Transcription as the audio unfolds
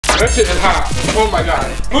That shit is hot. Oh my god.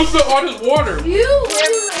 Who's the all this water? You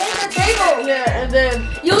hit the table. Yeah, and then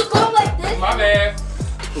you was going like this. My bad.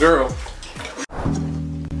 Girl.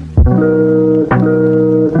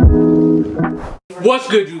 What's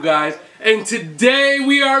good, you guys? And today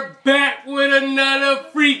we are back with another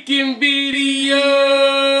freaking video.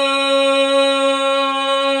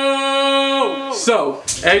 So,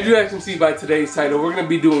 as you guys can see by today's title, we're going to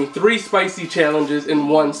be doing 3 spicy challenges in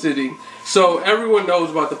one sitting. So, everyone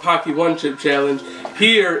knows about the Pocky One Chip Challenge.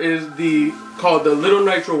 Here is called the Lil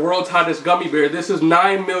Nitro World's Hottest Gummy Bear. This is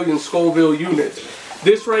 9 million Scoville units.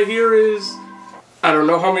 This right here is, I don't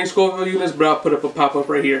know how many Scoville units, but I'll put up a pop-up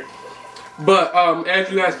right here. But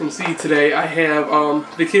as you guys can see today, I have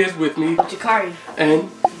the kids with me. Jakari. And?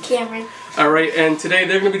 Cameron. Alright, and today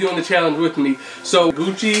they're going to be doing the challenge with me. So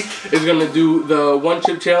Gucci is going to do the one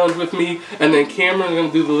chip challenge with me, and then Cameron is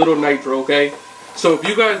going to do the Lil Nitro, okay? So if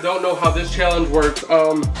you guys don't know how this challenge works,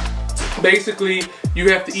 basically you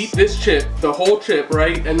have to eat this chip, the whole chip,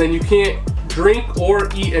 right? And then you can't drink or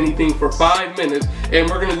eat anything for 5 minutes, and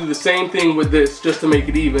we're going to do the same thing with this just to make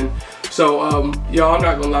it even. So, y'all, I'm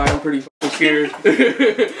not gonna lie, I'm pretty fucking scared.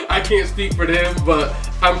 I can't speak for them, but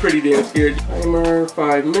I'm pretty damn scared. Timer,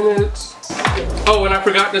 5 minutes. Oh, and I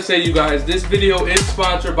forgot to say, you guys, this video is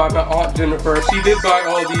sponsored by my Aunt Jennifer. She did buy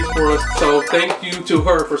all these for us, so thank you to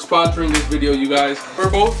her for sponsoring this video, you guys.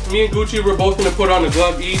 Me and Gucci, we're both gonna put on a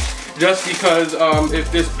glove each, just because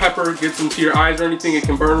if this pepper gets into your eyes or anything, it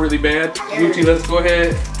can burn really bad. Gucci, let's go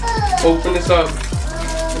ahead, open this up.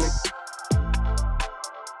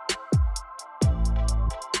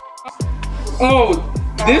 Oh,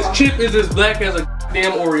 this chip is as black as a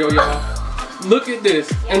damn Oreo, y'all. Look at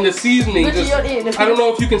this. And the seasoning just, I don't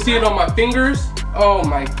know if you can see it on my fingers. Oh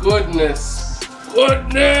my goodness.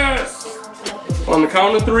 Goodness! On the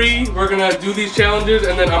count of 3, we're gonna do these challenges,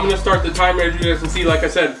 and then I'm gonna start the timer. As you guys can see, like I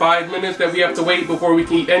said, 5 minutes that we have to wait before we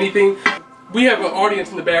can eat anything. We have an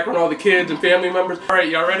audience in the background, all the kids and family members. All right,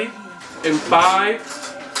 y'all ready? In 5,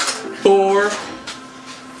 4,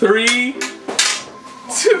 3, 2,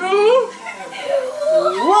 1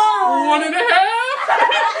 1.5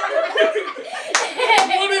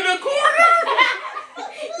 1 1/4.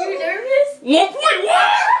 You nervous?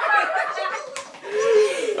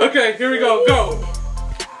 1.1. Okay, here we go. Go.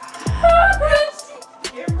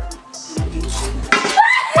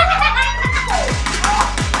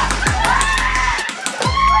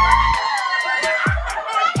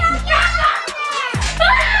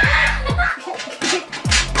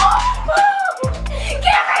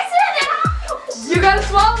 You gotta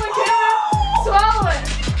swallow it, Cameron. Swallow it.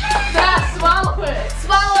 Nah, swallow it.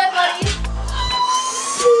 Swallow it, buddy.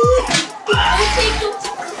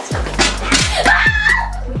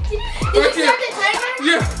 Did you start the timer?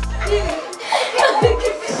 Yeah.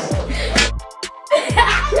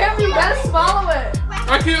 Cameron, you gotta swallow it.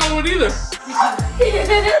 I can't own it either.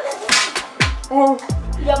 Oh.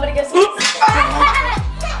 You want me to get some? You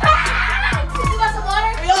want some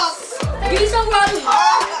water? Yeah. Give me some water.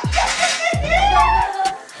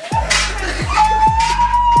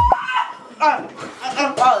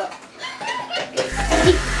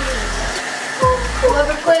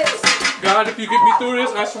 God, if you get me through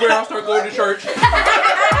this, I swear I'll start going to church.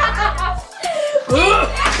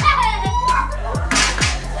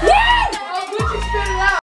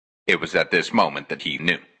 It was at this moment that he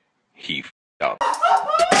knew. He f***ed up.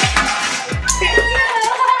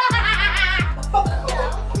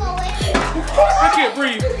 I can't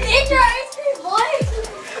breathe. Eat your ice cream, boy.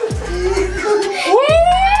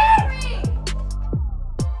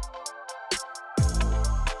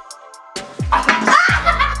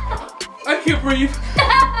 I can't breathe. So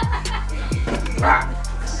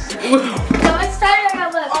much time I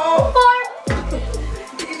got left. 4.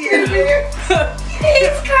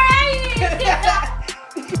 He's crying.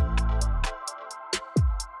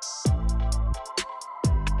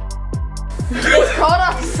 It's cold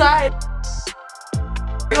outside.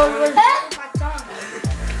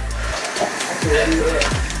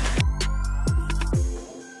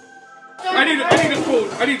 I need a spoon.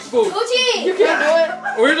 I need a spoon. Gucci! You can't do it.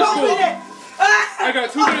 Where's the spoon? I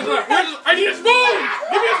got 2 minutes left. I need a spoon!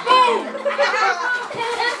 Give me a spoon!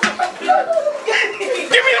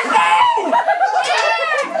 Give me a spoon!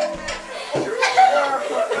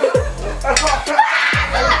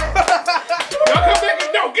 Y'all come back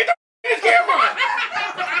and no, get the this camera!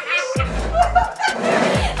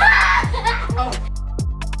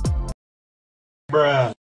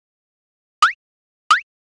 Bruh.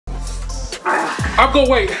 I'll go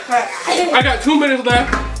wait. I got 2 minutes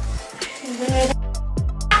left.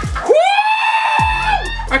 Woo!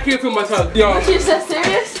 I can't feel my tongue. Y'all. You're so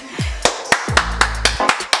serious?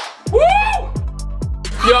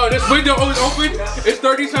 Yo, this window is open. It's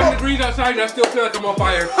 37 degrees outside and I still feel like I'm on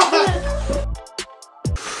fire.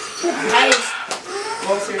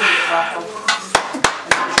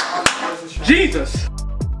 Jesus.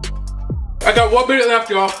 I got 1 minute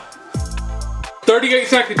left, y'all. 38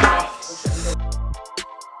 seconds, y'all.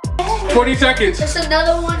 20 seconds. Just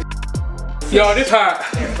another one. Yo, this hot.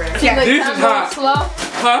 This is hot. Slow?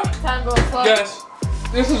 Huh? Time going slow. Yes.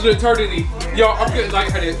 This is eternity. Yo, I'm getting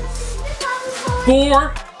lightheaded.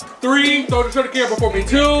 4, 3, throw the camera for me.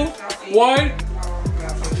 2, 1.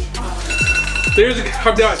 There's a,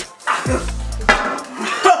 I'm done.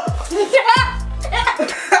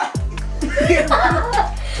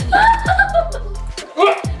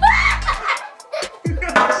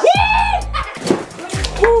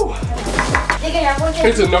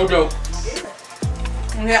 It's a no joke.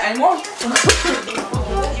 Yeah, anymore?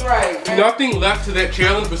 You're right. Nothing left to that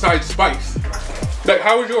challenge besides spice. Like,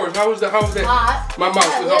 how was yours? How was that? Hot. My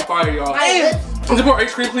mouth is on fire, y'all. Is it more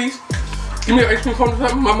ice cream, please? Give me an ice cream cone or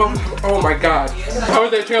something. My mouth. Oh my God. How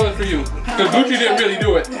was that challenge for you? Because Gucci didn't really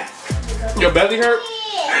do it. Your belly hurt?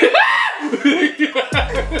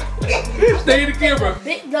 Stay in the camera.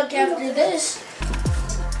 Big duck after this.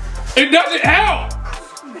 It doesn't help.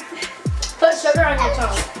 Put sugar on your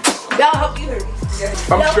tongue. That'll help you.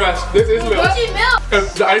 I'm stressed. This is milk. Gucci milk.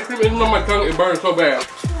 If the ice cream isn't on my tongue, it burns so bad.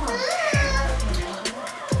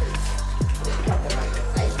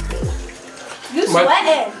 You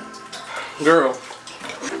sweating. Girl.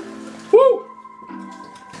 Woo!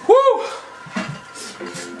 Woo!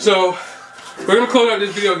 So, we're gonna close out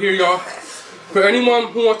this video here, y'all. For anyone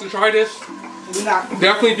who wants to try this,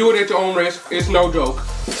 definitely do it at your own risk. It's no joke.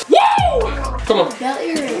 Woo! Come on.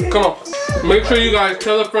 Come on. Make sure you guys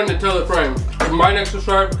tell a friend to tell a friend. My next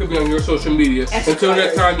subscriber could be on your social media. Until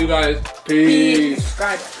next time, you guys. Peace.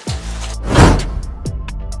 Subscribe.